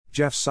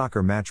Jeff's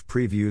Soccer Match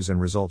Previews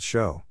and Results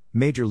Show,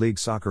 Major League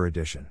Soccer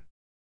Edition.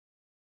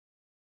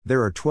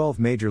 There are 12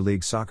 Major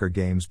League Soccer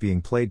games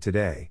being played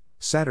today,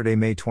 Saturday,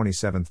 May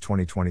 27,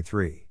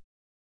 2023.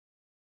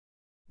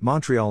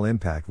 Montreal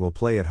Impact will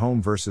play at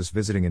home versus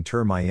visiting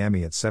Inter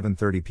Miami at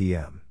 7:30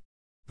 p.m.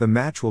 The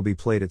match will be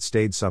played at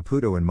Stade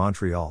Saputo in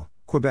Montreal,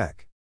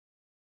 Quebec.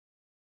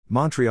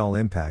 Montreal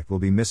Impact will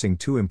be missing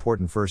two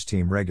important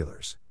first-team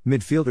regulars.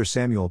 Midfielder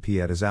Samuel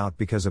Piette is out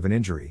because of an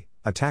injury,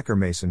 attacker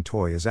Mason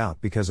Toye is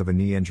out because of a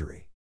knee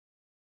injury.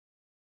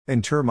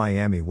 Inter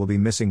Miami will be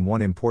missing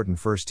one important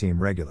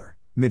first-team regular.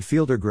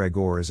 Midfielder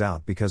Gregor is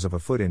out because of a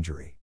foot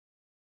injury.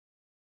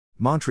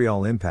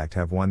 Montreal Impact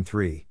have won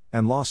 3,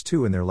 and lost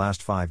 2 in their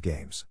last 5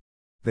 games.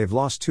 They've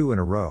lost 2 in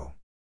a row.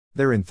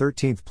 They're in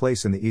 13th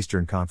place in the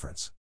Eastern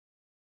Conference.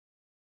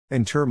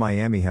 Inter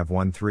Miami have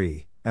won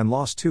 3, and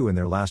lost 2 in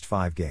their last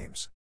 5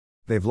 games.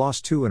 They've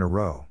lost 2 in a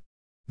row.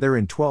 They're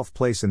in 12th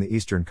place in the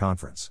Eastern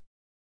Conference.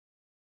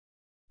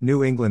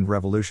 New England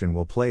Revolution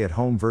will play at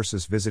home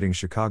versus visiting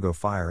Chicago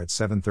Fire at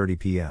 7:30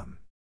 p.m.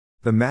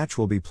 The match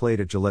will be played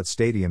at Gillette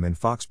Stadium in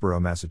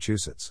Foxborough,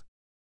 Massachusetts.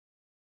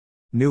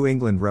 New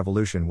England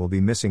Revolution will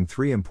be missing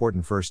 3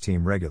 important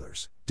first-team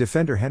regulars.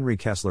 Defender Henry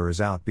Kessler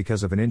is out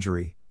because of an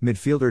injury,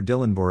 midfielder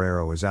Dylan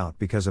Borrero is out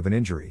because of an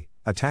injury,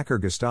 attacker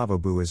Gustavo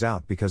Bou is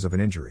out because of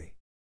an injury.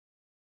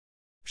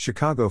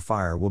 Chicago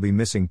Fire will be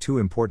missing 2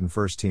 important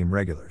first-team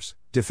regulars.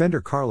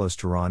 Defender Carlos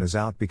Terán is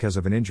out because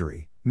of an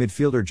injury,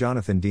 midfielder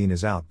Jonathan Dean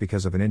is out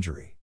because of an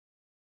injury.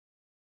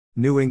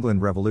 New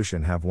England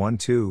Revolution have won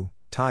 2,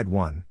 tied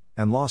 1,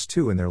 and lost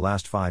 2 in their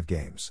last 5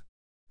 games.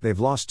 They've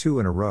lost 2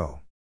 in a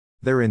row.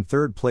 They're in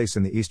 3rd place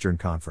in the Eastern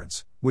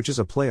Conference, which is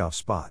a playoff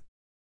spot.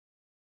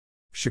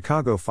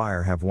 Chicago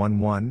Fire have won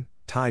 1,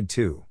 tied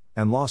 2,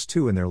 and lost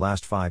 2 in their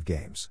last 5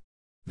 games.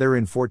 They're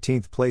in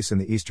 14th place in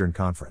the Eastern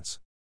Conference.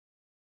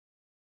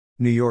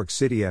 New York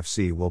City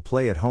FC will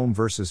play at home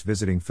versus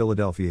visiting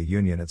Philadelphia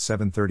Union at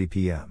 7:30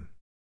 p.m.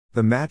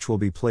 The match will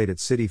be played at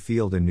Citi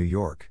Field in New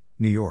York,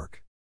 New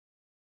York.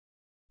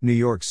 New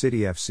York City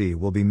FC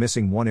will be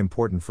missing one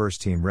important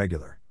first-team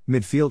regular.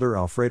 Midfielder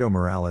Alfredo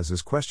Morales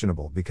is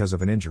questionable because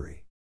of an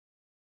injury.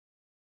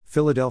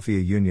 Philadelphia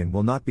Union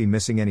will not be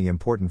missing any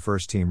important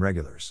first-team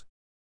regulars.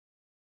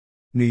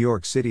 New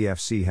York City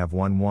FC have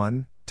won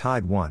 1,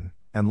 tied 1,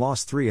 and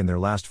lost 3 in their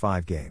last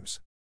 5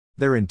 games.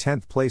 They're in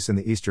 10th place in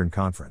the Eastern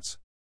Conference.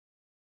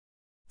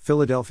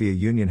 Philadelphia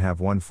Union have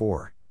won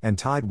 4, and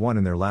tied 1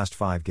 in their last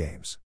 5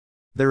 games.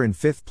 They're in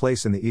 5th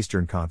place in the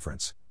Eastern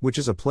Conference, which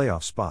is a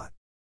playoff spot.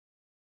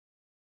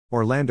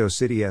 Orlando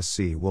City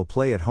SC will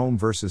play at home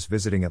versus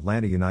visiting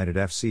Atlanta United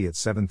FC at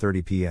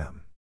 7:30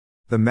 p.m.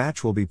 The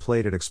match will be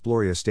played at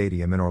Exploria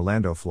Stadium in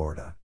Orlando,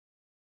 Florida.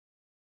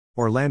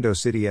 Orlando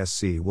City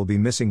SC will be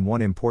missing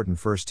one important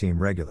first-team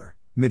regular.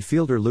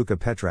 Midfielder Luca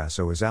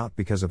Petrasso is out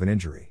because of an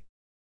injury.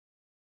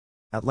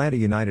 Atlanta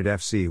United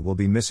FC will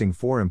be missing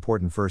 4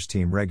 important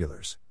first-team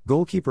regulars.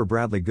 Goalkeeper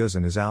Bradley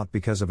Guzan is out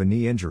because of a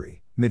knee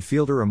injury.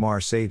 Midfielder Amar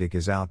Sadik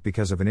is out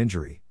because of an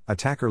injury.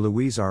 Attacker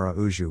Luis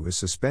Araujo is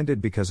suspended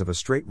because of a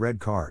straight red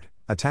card.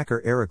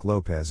 Attacker Eric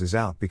Lopez is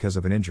out because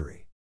of an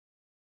injury.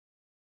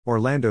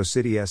 Orlando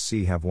City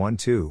SC have won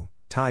 2,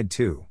 tied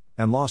 2,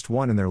 and lost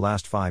 1 in their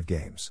last 5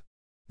 games.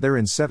 They're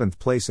in 7th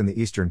place in the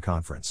Eastern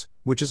Conference,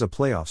 which is a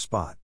playoff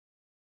spot.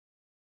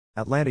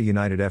 Atlanta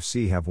United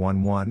FC have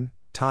won 1,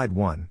 tied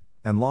 1,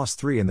 and lost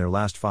 3 in their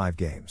last 5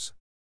 games.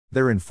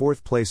 They're in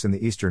 4th place in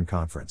the Eastern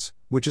Conference,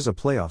 which is a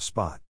playoff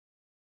spot.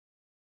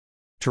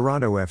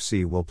 Toronto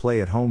FC will play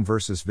at home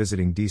versus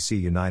visiting DC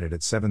United at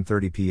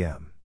 7:30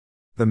 p.m.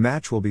 The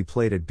match will be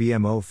played at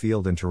BMO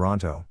Field in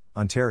Toronto,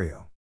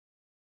 Ontario.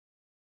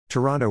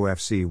 Toronto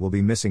FC will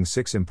be missing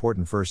 6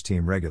 important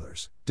first-team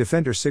regulars.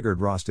 Defender Sigurd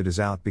Rosted is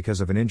out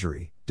because of an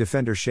injury.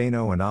 Defender Shane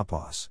Owen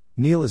Apos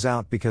Neal is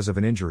out because of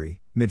an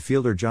injury.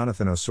 Midfielder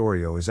Jonathan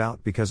Osorio is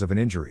out because of an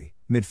injury.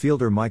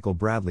 Midfielder Michael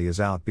Bradley is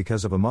out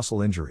because of a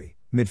muscle injury.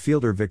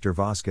 Midfielder Victor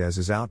Vasquez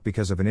is out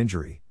because of an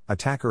injury.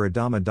 Attacker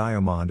Adama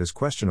Diomande is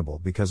questionable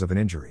because of an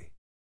injury.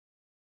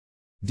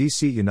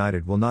 DC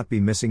United will not be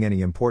missing any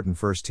important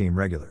first-team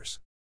regulars.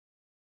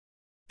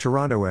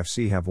 Toronto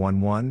FC have won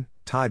 1,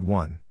 tied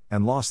 1,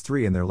 and lost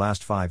 3 in their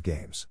last 5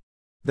 games.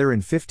 They're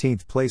in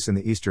 15th place in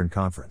the Eastern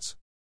Conference.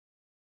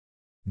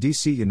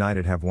 DC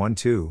United have won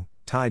 2,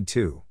 tied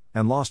 2,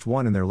 and lost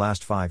 1 in their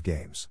last 5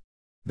 games.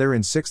 They're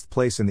in 6th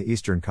place in the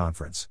Eastern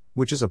Conference,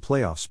 which is a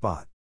playoff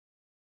spot.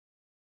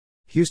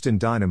 Houston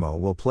Dynamo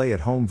will play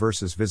at home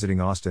versus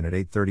visiting Austin at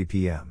 8:30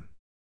 p.m.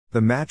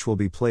 The match will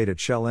be played at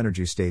Shell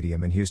Energy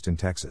Stadium in Houston,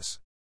 Texas.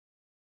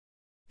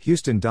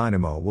 Houston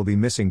Dynamo will be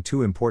missing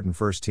 2 important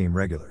first-team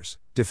regulars.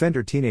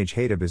 Defender Teenage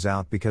Haydab is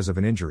out because of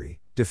an injury.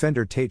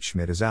 Defender Tate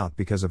Schmidt is out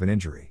because of an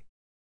injury.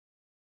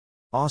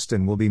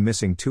 Austin will be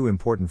missing 2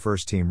 important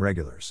first-team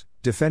regulars.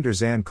 Defender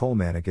Zan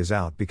Kolmanek is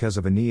out because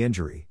of a knee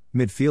injury.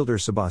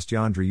 Midfielder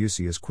Sebastian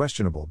Driussi is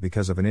questionable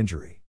because of an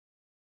injury.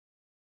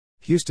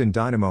 Houston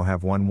Dynamo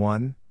have won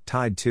 1,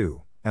 tied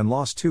 2, and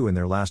lost 2 in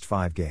their last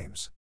 5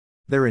 games.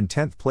 They're in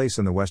 10th place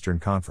in the Western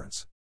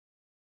Conference.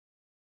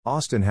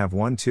 Austin have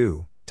won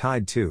 2,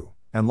 tied 2,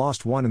 and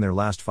lost 1 in their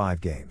last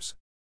 5 games.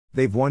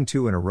 They've won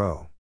 2 in a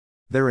row.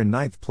 They're in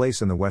 9th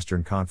place in the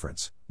Western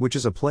Conference, which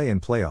is a play-in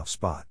playoff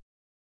spot.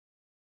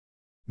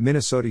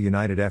 Minnesota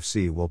United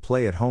FC will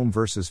play at home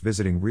versus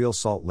visiting Real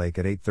Salt Lake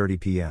at 8:30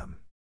 p.m.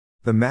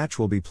 The match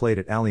will be played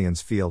at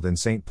Allianz Field in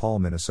St. Paul,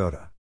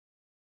 Minnesota.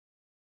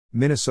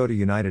 Minnesota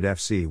United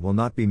FC will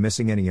not be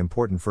missing any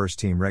important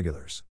first-team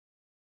regulars.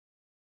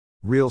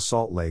 Real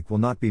Salt Lake will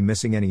not be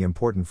missing any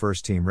important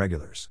first-team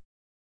regulars.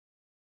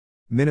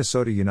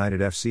 Minnesota United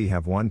FC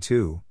have won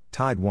 2,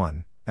 tied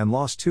 1, and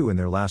lost 2 in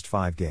their last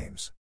 5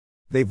 games.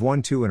 They've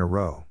won 2 in a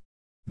row.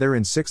 They're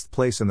in 6th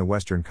place in the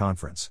Western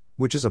Conference,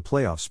 which is a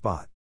playoff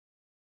spot.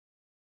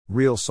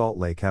 Real Salt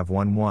Lake have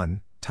won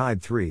 1,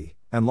 tied 3,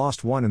 and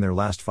lost 1 in their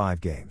last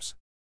 5 games.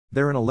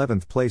 They're in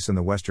 11th place in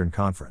the Western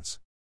Conference.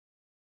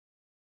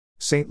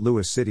 St.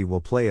 Louis City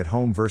will play at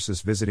home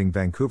versus visiting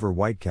Vancouver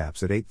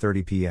Whitecaps at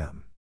 8:30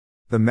 p.m.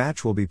 The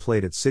match will be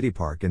played at City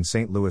Park in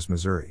St. Louis,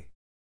 Missouri.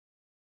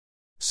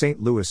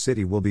 St. Louis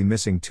City will be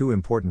missing 2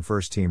 important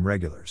first-team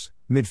regulars.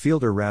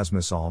 Midfielder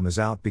Rasmus Alm is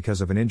out because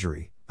of an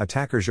injury,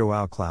 attacker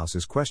João Klaus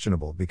is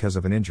questionable because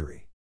of an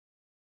injury.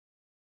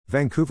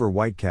 Vancouver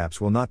Whitecaps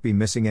will not be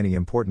missing any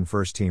important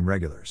first-team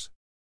regulars.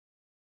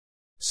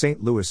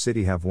 St. Louis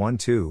City have won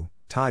 2,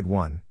 tied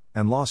 1,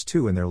 and lost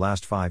 2 in their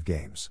last 5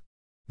 games.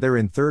 They're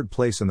in 3rd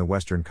place in the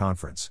Western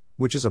Conference,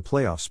 which is a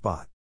playoff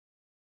spot.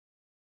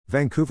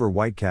 Vancouver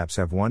Whitecaps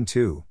have won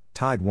 2,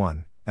 tied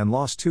 1, and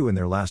lost 2 in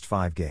their last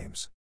 5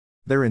 games.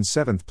 They're in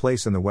 7th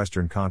place in the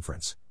Western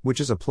Conference, which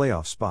is a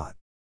playoff spot.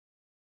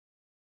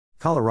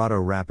 Colorado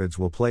Rapids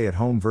will play at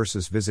home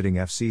versus visiting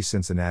FC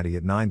Cincinnati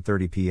at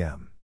 9:30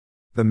 p.m.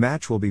 The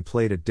match will be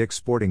played at Dick's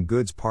Sporting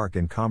Goods Park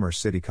in Commerce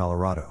City,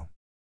 Colorado.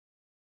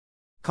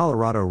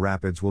 Colorado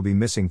Rapids will be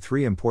missing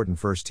 3 important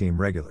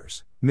first-team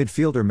regulars.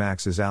 Midfielder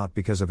Max is out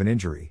because of an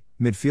injury,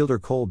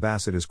 midfielder Cole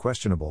Bassett is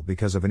questionable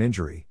because of an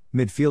injury,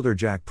 midfielder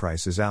Jack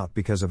Price is out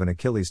because of an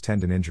Achilles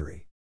tendon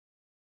injury.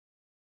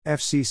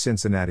 FC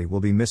Cincinnati will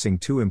be missing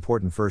 2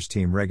 important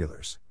first-team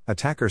regulars.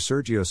 Attacker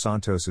Sergio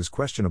Santos is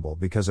questionable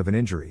because of an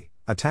injury,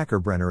 attacker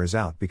Brenner is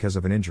out because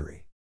of an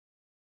injury.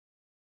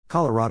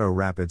 Colorado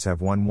Rapids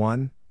have won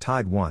 1,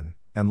 tied 1,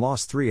 and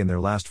lost 3 in their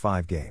last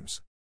 5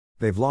 games.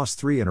 They've lost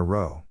 3 in a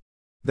row.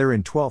 They're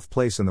in 12th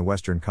place in the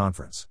Western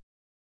Conference.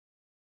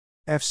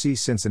 FC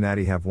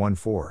Cincinnati have won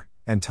 4,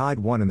 and tied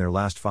 1 in their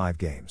last 5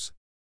 games.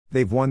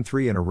 They've won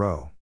 3 in a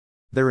row.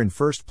 They're in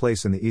 1st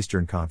place in the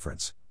Eastern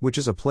Conference, which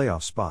is a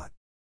playoff spot.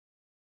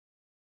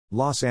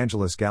 Los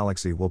Angeles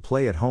Galaxy will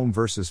play at home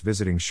versus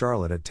visiting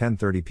Charlotte at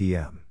 10:30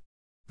 p.m.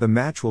 The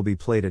match will be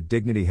played at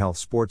Dignity Health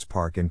Sports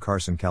Park in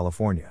Carson,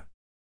 California.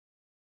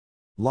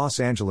 Los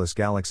Angeles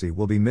Galaxy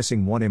will be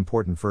missing 1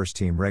 important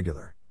first-team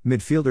regular.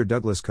 Midfielder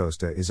Douglas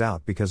Costa is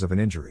out because of an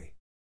injury.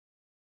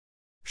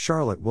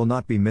 Charlotte will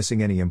not be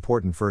missing any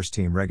important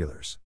first-team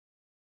regulars.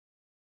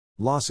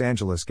 Los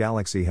Angeles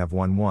Galaxy have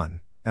won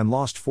 1, and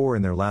lost 4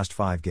 in their last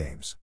 5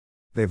 games.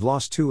 They've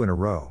lost 2 in a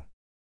row.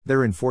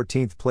 They're in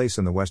 14th place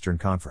in the Western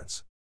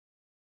Conference.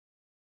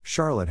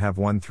 Charlotte have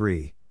won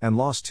 3, and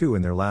lost 2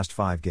 in their last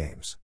 5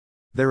 games.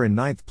 They're in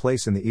 9th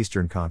place in the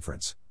Eastern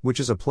Conference, which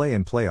is a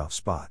play-in playoff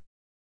spot.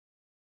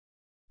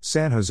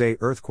 San Jose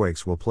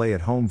Earthquakes will play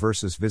at home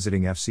versus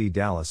visiting FC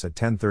Dallas at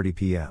 10:30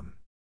 p.m.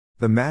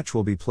 The match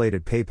will be played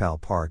at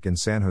PayPal Park in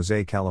San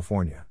Jose,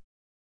 California.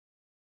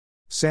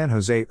 San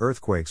Jose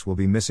Earthquakes will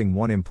be missing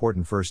 1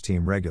 important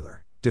first-team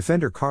regular.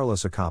 Defender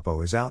Carlos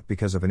Acapo is out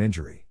because of an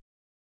injury.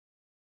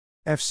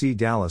 FC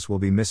Dallas will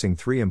be missing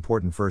 3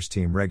 important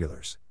first-team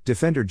regulars.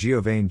 Defender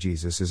Giovanni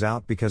Jesus is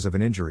out because of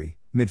an injury,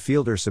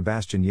 midfielder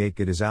Sebastian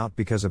Yates is out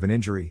because of an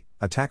injury,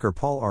 attacker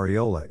Paul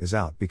Arriola is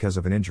out because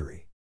of an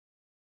injury.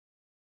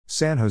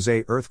 San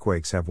Jose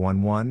Earthquakes have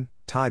won 1,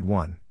 tied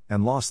 1,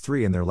 and lost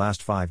 3 in their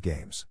last 5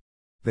 games.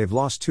 They've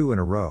lost 2 in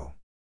a row.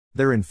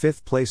 They're in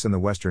 5th place in the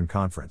Western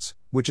Conference,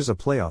 which is a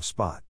playoff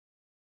spot.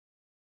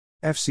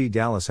 FC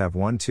Dallas have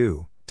won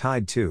 2,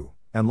 tied 2,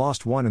 and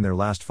lost 1 in their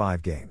last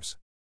 5 games.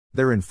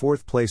 They're in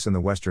 4th place in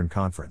the Western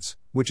Conference,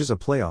 which is a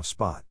playoff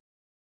spot.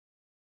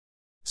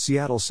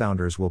 Seattle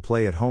Sounders will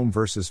play at home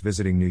versus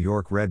visiting New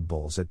York Red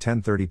Bulls at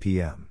 10:30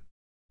 p.m.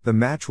 The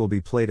match will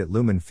be played at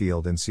Lumen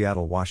Field in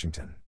Seattle,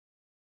 Washington.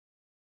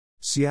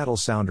 Seattle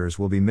Sounders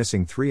will be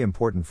missing 3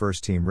 important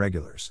first-team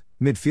regulars.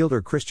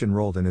 Midfielder Christian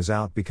Roldan is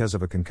out because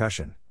of a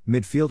concussion,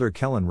 midfielder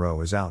Kellen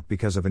Rowe is out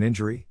because of an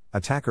injury,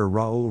 attacker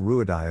Raul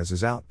Ruidíaz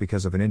is out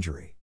because of an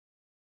injury.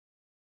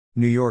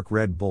 New York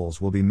Red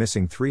Bulls will be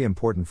missing 3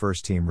 important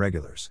first-team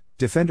regulars.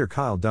 Defender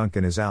Kyle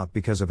Duncan is out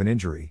because of an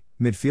injury,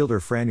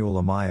 midfielder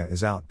Franuel Amaya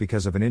is out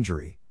because of an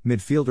injury,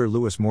 midfielder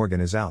Lewis Morgan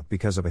is out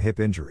because of a hip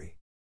injury.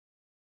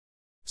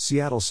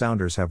 Seattle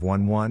Sounders have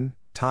won 1,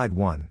 tied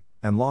 1,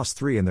 and lost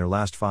 3 in their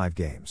last 5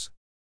 games.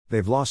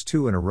 They've lost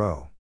 2 in a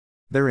row.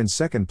 They're in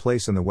 2nd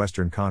place in the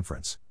Western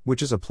Conference,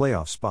 which is a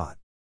playoff spot.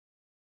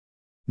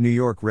 New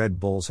York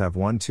Red Bulls have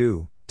won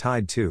 2,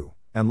 tied 2,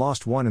 and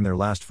lost 1 in their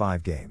last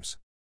 5 games.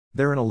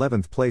 They're in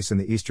 11th place in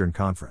the Eastern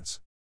Conference.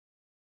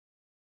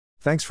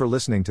 Thanks for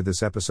listening to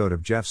this episode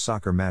of Jeff's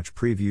Soccer Match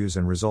Previews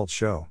and Results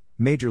Show,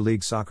 Major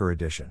League Soccer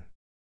Edition.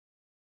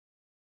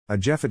 A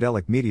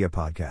Jeffadelic Media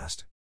Podcast.